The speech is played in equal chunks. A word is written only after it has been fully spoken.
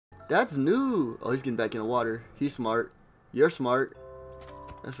That's new. Oh, he's getting back in the water. He's smart. You're smart.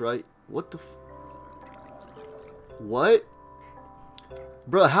 That's right. What the what?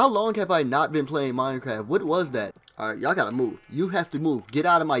 Bruh, how long have I not been playing Minecraft? What was that? Alright, y'all gotta move. You have to move. Get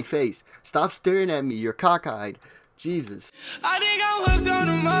out of my face. Stop staring at me. You're cockeyed. Jesus. I think I'm hooked on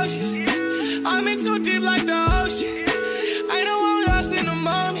emotions. I'm in too deep like the ocean. I know I'm lost in the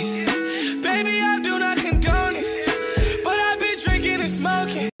moments. Baby, I do not condone this, but I've been drinking and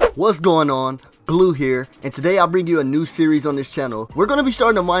smoking. What's going on? Blue here, and today I'll bring you a new series on this channel. We're going to be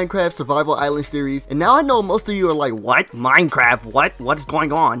starting a Minecraft Survival Island series, and now I know most of you are like, what? Minecraft? What's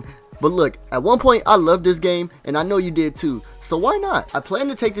going on? But look, at one point I loved this game, and I know you did too, so why not? I plan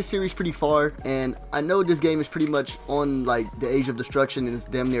to take this series pretty far, and I know this game is pretty much on like the age of destruction and it's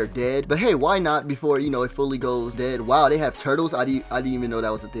damn near dead, but hey, why not before, you know, it fully goes dead? Wow, they have turtles. I didn't even know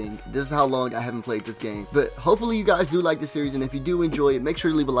that was a thing. This is how long I haven't played this game. But hopefully you guys do like this series, and if you do enjoy it, make sure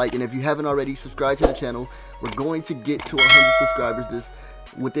to leave a like, and if you haven't already, subscribe to the channel. We're going to get to 100 subscribers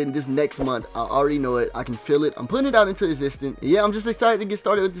within this next month. I already know it. I can feel it. I'm putting it out into existence. Yeah, I'm just excited to get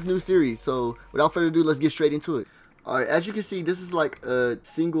started with this new series. So without further ado, let's get straight into it. Alright, as you can see, this is like a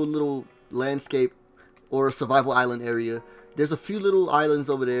single little landscape or survival island area. There's a few little islands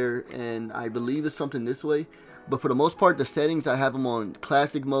over there, and I believe it's something this way. But for the most part, the settings, I have them on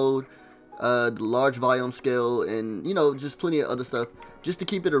classic mode, the large volume scale, and you know, just plenty of other stuff just to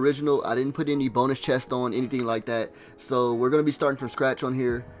keep it original. I didn't put any bonus chest on, anything like that, so we're gonna be starting from scratch on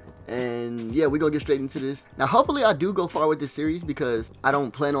here. And yeah, we're gonna get straight into this. Now hopefully I do go far with this series, because I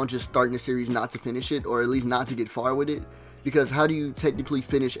don't plan on just starting the series not to finish it, or at least not to get far with it, because how do you technically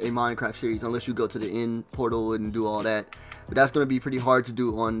finish a Minecraft series unless you go to the end portal and do all that? But that's gonna be pretty hard to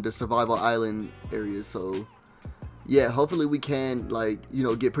do on the survival island areas. So yeah, hopefully we can, like, you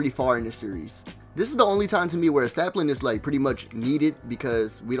know, get pretty far in this series. This is the only time to me where a sapling is like pretty much needed,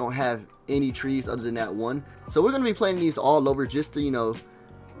 because we don't have any trees other than that one. So we're going to be planting these all over just to, you know,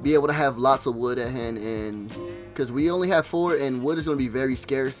 be able to have lots of wood at hand, and because we only have 4 and wood is going to be very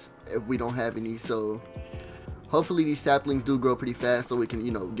scarce if we don't have any. So hopefully these saplings do grow pretty fast so we can,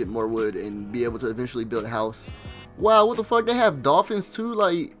 you know, get more wood and be able to eventually build a house. Wow, what the fuck? They have dolphins too?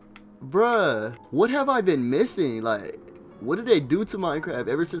 Like, bruh, what have I been missing? Like, what did they do to Minecraft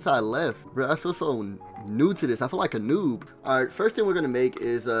ever since I left? Bruh, I feel so new to this. I feel like a noob. Alright, first thing we're gonna make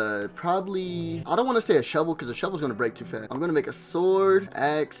is probably, I don't want to say a shovel because a shovel's gonna break too fast. I'm gonna make a sword,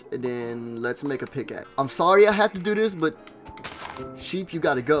 axe, and then let's make a pickaxe. I'm sorry I have to do this, but sheep, you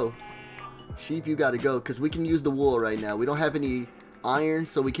gotta go. Sheep, you gotta go, because we can use the wool right now. We don't have any iron,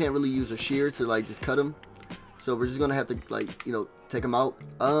 so we can't really use a shear to like just cut them. So we're just gonna have to, like, you know, take them out.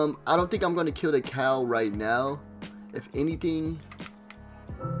 I don't think I'm gonna kill the cow right now. If anything,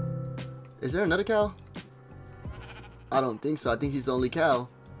 is there another cow? I don't think so. I think he's the only cow.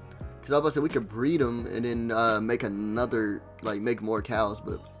 Because I was about to say we could breed them and then make another, like, make more cows.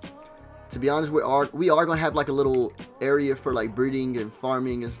 But to be honest, we are gonna have like a little area for like breeding and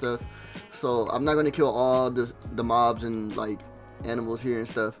farming and stuff. So I'm not gonna kill all the mobs and like animals here and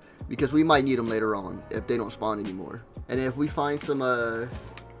stuff, because we might need them later on if they don't spawn anymore. And if we find some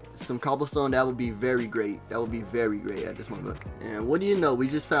cobblestone, that would be very great. That would be very great at this moment. And what do you know, we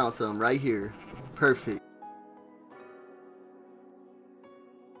just found some right here. Perfect.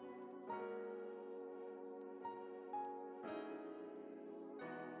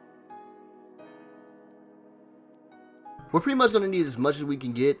 We're pretty much gonna need as much as we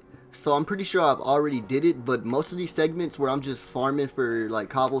can get, so I'm pretty sure I've already did it, but most of these segments where I'm just farming for like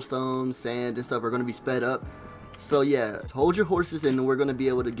cobblestone, sand and stuff are gonna be sped up. So yeah, hold your horses and we're gonna be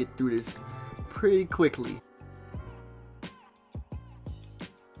able to get through this pretty quickly.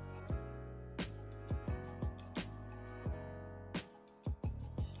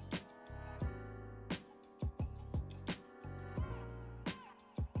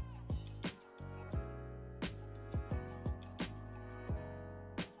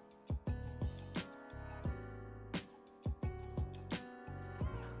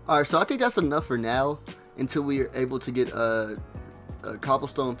 Alright, so I think that's enough for now, until we are able to get a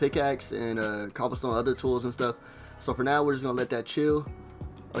cobblestone pickaxe and cobblestone other tools and stuff. So for now, we're just gonna let that chill.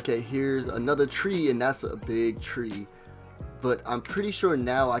 Okay, here's another tree, and that's a big tree. But I'm pretty sure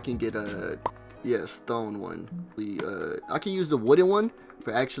now I can get a stone one. I can use the wooden one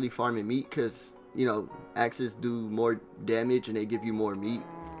for actually farming meat, because, you know, axes do more damage and they give you more meat.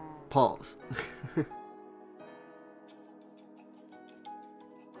 Pause.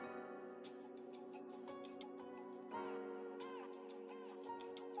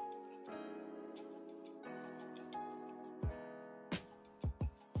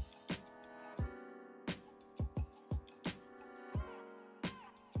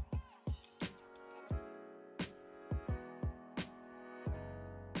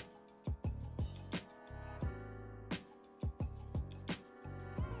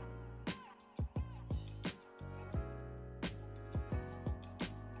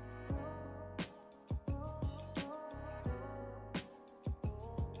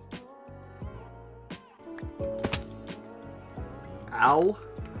 Ow.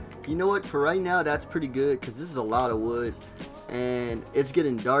 You know what, for right now that's pretty good because this is a lot of wood and it's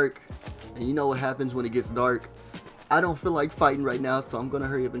getting dark, and you know what happens when it gets dark. I don't feel like fighting right now, so I'm gonna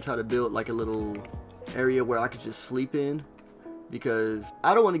hurry up and try to build like a little area where I could just sleep in because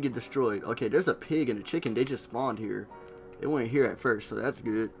I don't want to get destroyed. Okay, there's a pig and a chicken. They just spawned here. They weren't here at first, so that's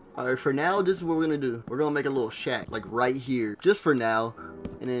good. Alright, for now this is what we're gonna do. We're gonna make a little shack like right here just for now,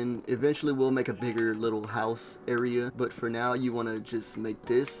 and then eventually we'll make a bigger little house area, but for now you want to just make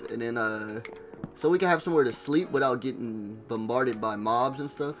this, and then so we can have somewhere to sleep without getting bombarded by mobs and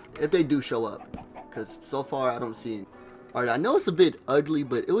stuff if they do show up, because so far I don't see it. Alright, I know it's a bit ugly,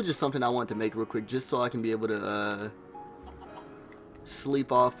 but it was just something I wanted to make real quick just so I can be able to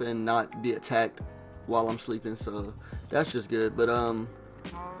sleep off and not be attacked while I'm sleeping, so that's just good. But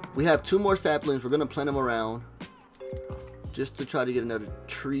we have 2 more saplings. We're gonna plant them around just to try to get another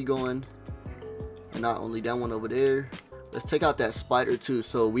tree going, and not only that one over there. Let's take out that spider too,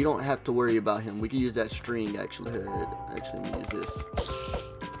 so we don't have to worry about him. We can use that string actually. Actually, let me use this.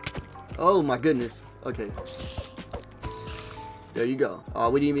 Oh my goodness. Okay, there you go.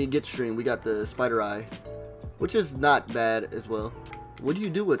 We didn't even get string. We got the spider eye, which is not bad as well. What do you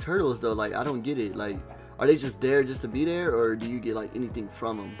do with turtles though? Like, I don't get it. Like, are they just there just to be there, or do you get like anything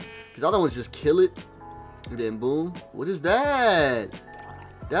from them? Because other ones just kill it and then boom. What is that?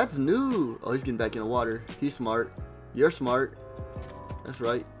 That's new. Oh, he's getting back in the water. He's smart. You're smart. That's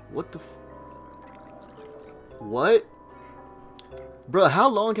right. What the what? Bruh, how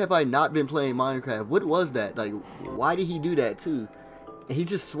long have I not been playing Minecraft? What was that? Like, why did he do that too? And he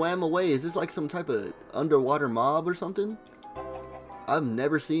just swam away. Is this like some type of underwater mob or something? I've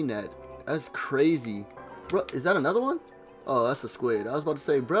never seen that. That's crazy. Bro, is that another one? Oh, that's a squid. I was about to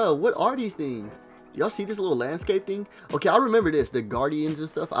say, bro, what are these things? Y'all see this little landscape thing? Okay, I remember this, the Guardians and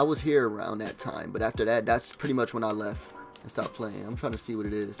stuff. I was here around that time, but after that, that's pretty much when I left and stopped playing. I'm trying to see what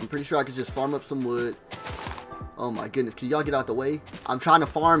it is. I'm pretty sure I could just farm up some wood. Oh my goodness, can y'all get out the way? I'm trying to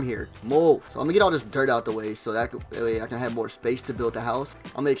farm here. Move. So I'm gonna get all this dirt out the way so that way I can have more space to build the house.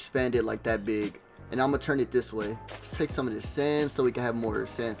 I'm gonna expand it like that big, and I'm gonna turn it this way. Let's take some of this sand so we can have more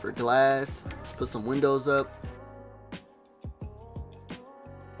sand for glass. Put some windows up.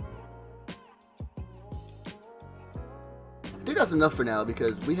 I think that's enough for now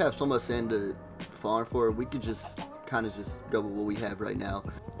because we have so much sand to farm for. We could just kind of just go with what we have right now,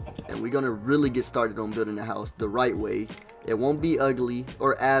 and we're gonna really get started on building the house the right way. It won't be ugly,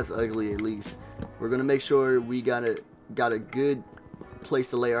 or as ugly at least. We're gonna make sure we got a good place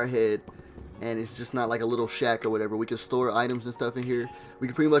to lay our head, and it's just not like a little shack or whatever. We can store items and stuff in here. We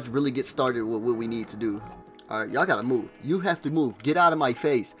can pretty much really get started with what we need to do. Alright, y'all gotta move. You have to move. Get out of my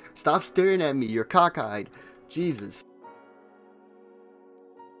face. Stop staring at me. You're cockeyed. Jesus.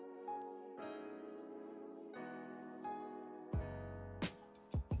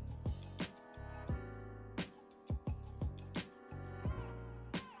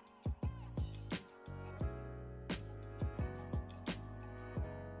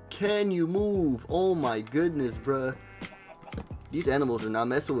 Can you move? Oh my goodness, bruh. These animals are not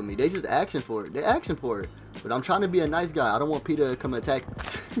messing with me. They just asking for it. They're asking for it. But I'm trying to be a nice guy. I don't want Peter to come attack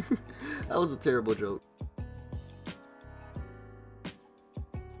me. That was a terrible joke.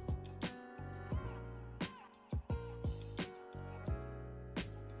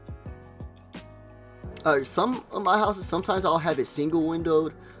 Alright, some of my houses, sometimes I'll have it single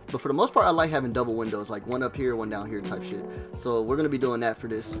windowed, but for the most part I like having double windows, like one up here, one down here type shit. So we're going to be doing that for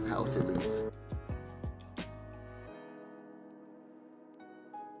this house at least.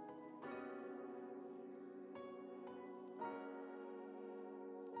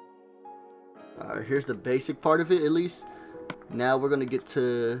 Alright, here's the basic part of it at least. Now we're going to get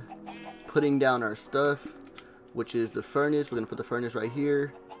to putting down our stuff, which is the furnace. We're going to put the furnace right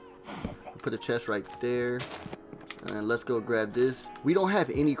here. Put a chest right there, and let's go grab this. We don't have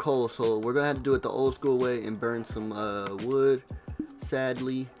any coal, so we're gonna have to do it the old school way and burn some wood,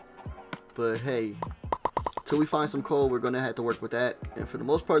 sadly. But hey, till we find some coal, we're gonna have to work with that. And for the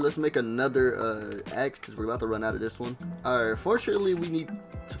most part, let's make another axe because we're about to run out of this one. Alright, fortunately we need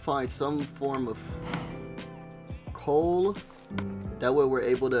to find some form of coal, that way we're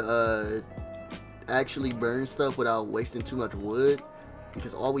able to actually burn stuff without wasting too much wood,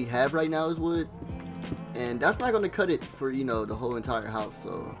 because all we have right now is wood, and that's not going to cut it for, you know, the whole entire house.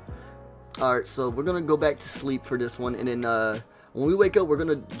 So alright, so we're going to go back to sleep for this one, and then when we wake up we're going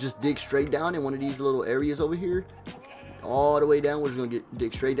to just dig straight down in one of these little areas over here, all the way down. We're just going to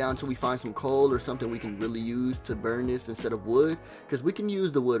dig straight down until we find some coal or something we can really use to burn this instead of wood, because we can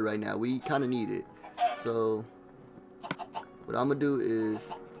use the wood right now. We kind of need it. So what I'm going to do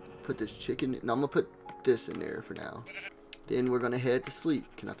is put this chicken, and I'm going to put this in there for now. then we're gonna head to sleep.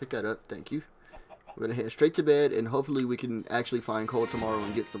 Can I pick that up? Thank you. We're gonna head straight to bed, and hopefully we can actually find coal tomorrow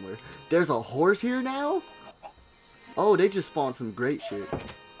and get somewhere. There's a horse here now? Oh, they just spawned some great shit.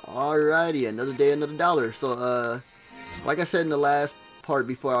 Alrighty, another day, another dollar. So, like I said in the last part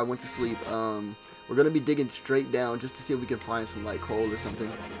before I went to sleep, we're gonna be digging straight down just to see if we can find some like coal or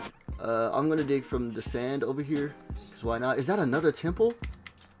something. I'm gonna dig from the sand over here, cause why not? Is that another temple?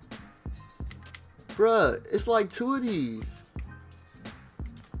 Bruh, it's like 2 of these.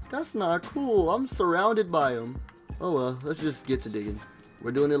 That's not cool. I'm surrounded by them. Oh well, let's just get to digging.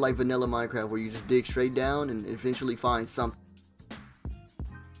 We're doing it like vanilla Minecraft, where you just dig straight down and eventually find something.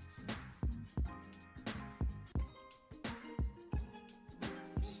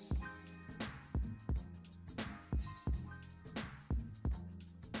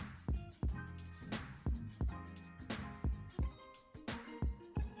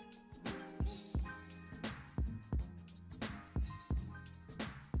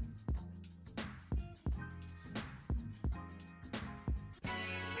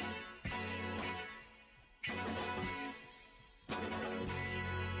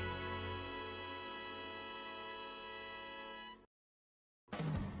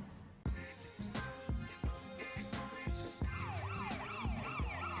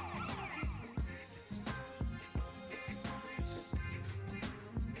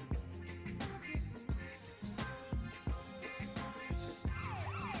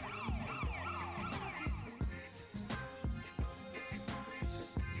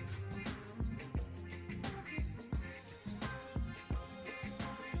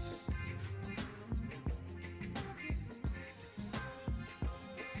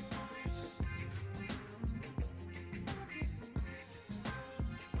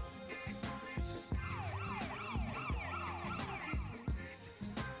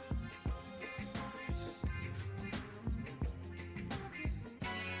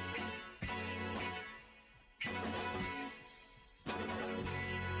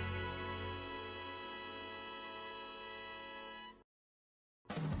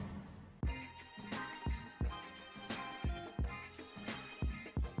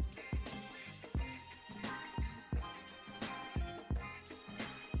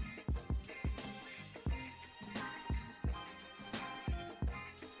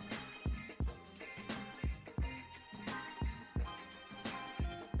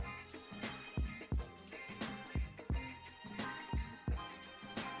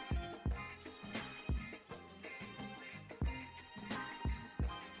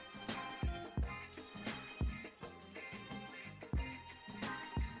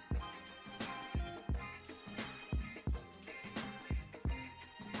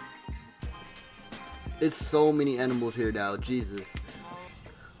 It's so many animals here now, Jesus.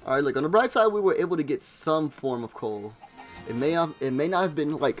 Alright, look, on the bright side, we were able to get some form of coal. It may not have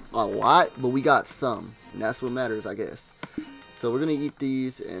been like a lot, but we got some, and that's what matters, I guess. So we're gonna eat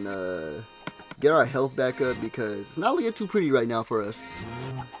these and get our health back up, because it's not looking too pretty right now for us.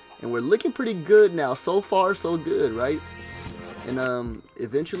 And we're looking pretty good now. So far, so good, right? And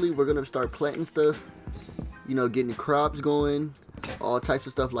eventually we're gonna start planting stuff, you know, getting crops going, all types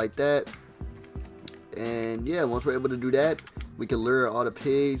of stuff like that. And yeah, once we're able to do that, we can lure all the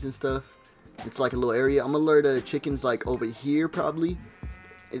pigs and stuff. It's like a little area. I'm gonna lure the chickens like over here probably.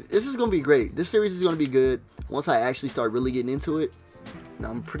 This is gonna be great. This series is gonna be good once I actually start really getting into it. Now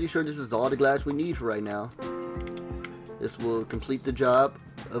I'm pretty sure this is all the glass we need for right now. This will complete the job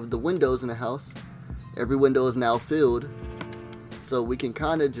of the windows in the house. Every window is now filled, so we can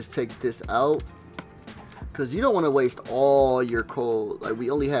kind of just take this out, because you don't want to waste all your coal. Like, we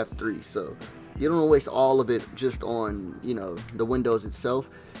only have 3, so you don't want to waste all of it just on, you know, the windows itself.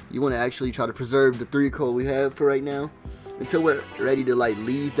 You want to actually try to preserve the 3 coal we have for right now until we're ready to like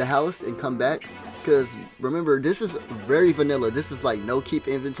leave the house and come back. Because remember, this is very vanilla. This is like no keep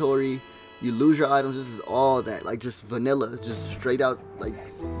inventory. You lose your items. This is all that, like just vanilla, just straight out like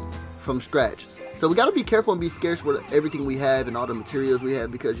from scratch. So we got to be careful and be scarce with everything we have and all the materials we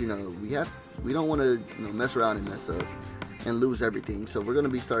have, because you know we don't want to, you know, mess around and mess up and lose everything. So we're gonna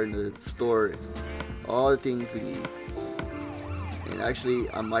be starting to store all the things we need. And actually,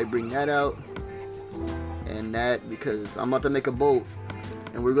 I might bring that out and that, because I'm about to make a boat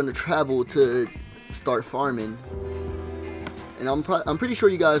and we're gonna travel to start farming. And I'm pretty sure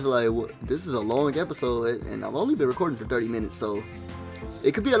you guys are like, well, this is a long episode, and I've only been recording for 30 minutes, so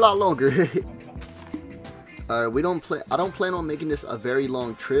it could be a lot longer. Alright, I don't plan on making this a very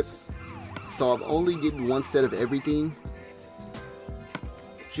long trip, so I'm only getting 1 set of everything,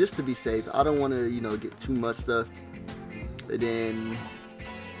 just to be safe. I don't want to, you know, get too much stuff, and then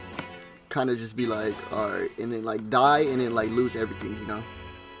kind of just be like, alright, and then like die and then like lose everything, you know.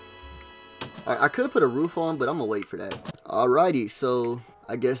 Alright, I could put a roof on, but I'm gonna wait for that. Alrighty, so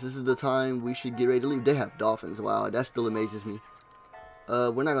I guess this is the time we should get ready to leave. They have dolphins. Wow, that still amazes me.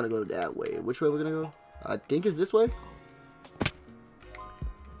 We're not gonna go that way. Which way we're gonna go? I think it's this way.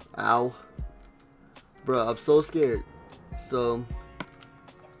 Ow. Bruh, I'm so scared. So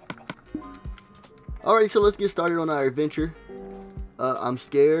alright, so let's get started on our adventure. I'm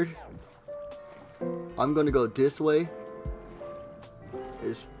scared. I'm gonna go this way.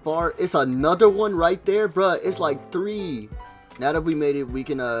 As far, it's another one right there, bruh. It's like 3. Now that we made it, we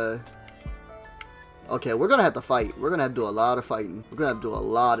can okay, we're gonna have to fight. We're gonna have to do a lot of fighting. We're gonna have to do a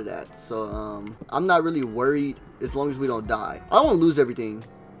lot of that. So I'm not really worried as long as we don't die. I don't want to lose everything.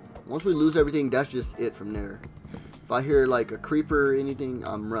 Once we lose everything, that's just it from there. If I hear like a creeper or anything,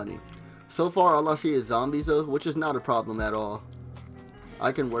 I'm running. So far, all I see is zombies though, which is not a problem at all.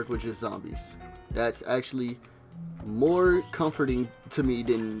 I can work with just zombies. That's actually more comforting to me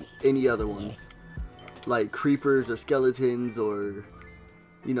than any other ones. Like creepers or skeletons or,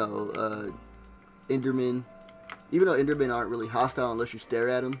 you know, Endermen. Even though Endermen aren't really hostile unless you stare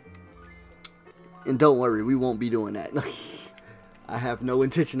at them. And don't worry, we won't be doing that. I have no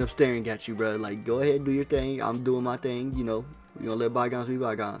intention of staring at you, bro. Like, go ahead, do your thing. I'm doing my thing, you know. We're gonna let bygones be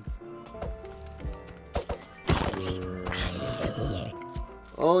bygones.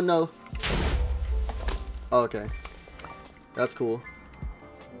 Oh, no. Okay. That's cool.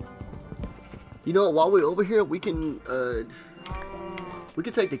 You know what, while we're over here, we can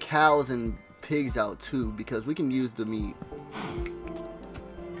take the cows and pigs out too, because we can use the meat.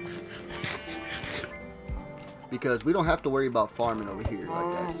 Because we don't have to worry about farming over here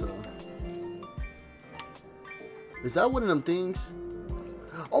like that, so. Is that one of them things?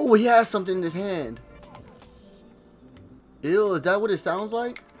 Oh, he has something in his hand. Ew, is that what it sounds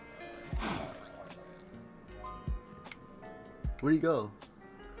like? Where'd he go?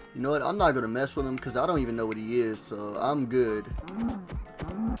 You know what, I'm not gonna mess with him because I don't even know what he is, so I'm good.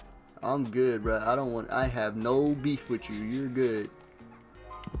 I'm good, bro. I have no beef with you. You're good.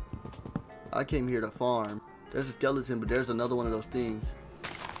 I came here to farm. There's a skeleton, but there's another one of those things.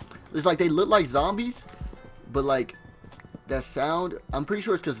 It's like they look like zombies, but like that sound, I'm pretty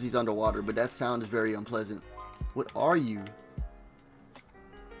sure it's because he's underwater, but that sound is very unpleasant. What are you?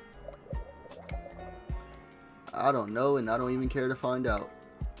 I don't know, and I don't even care to find out.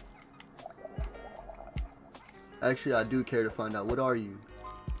 Actually, I do care to find out. What are you?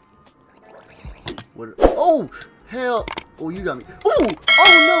 What? Oh, hell. Oh, you got me. Oh,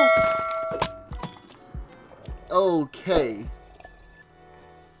 oh no. Okay.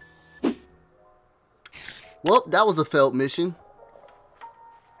 Well, that was a failed mission.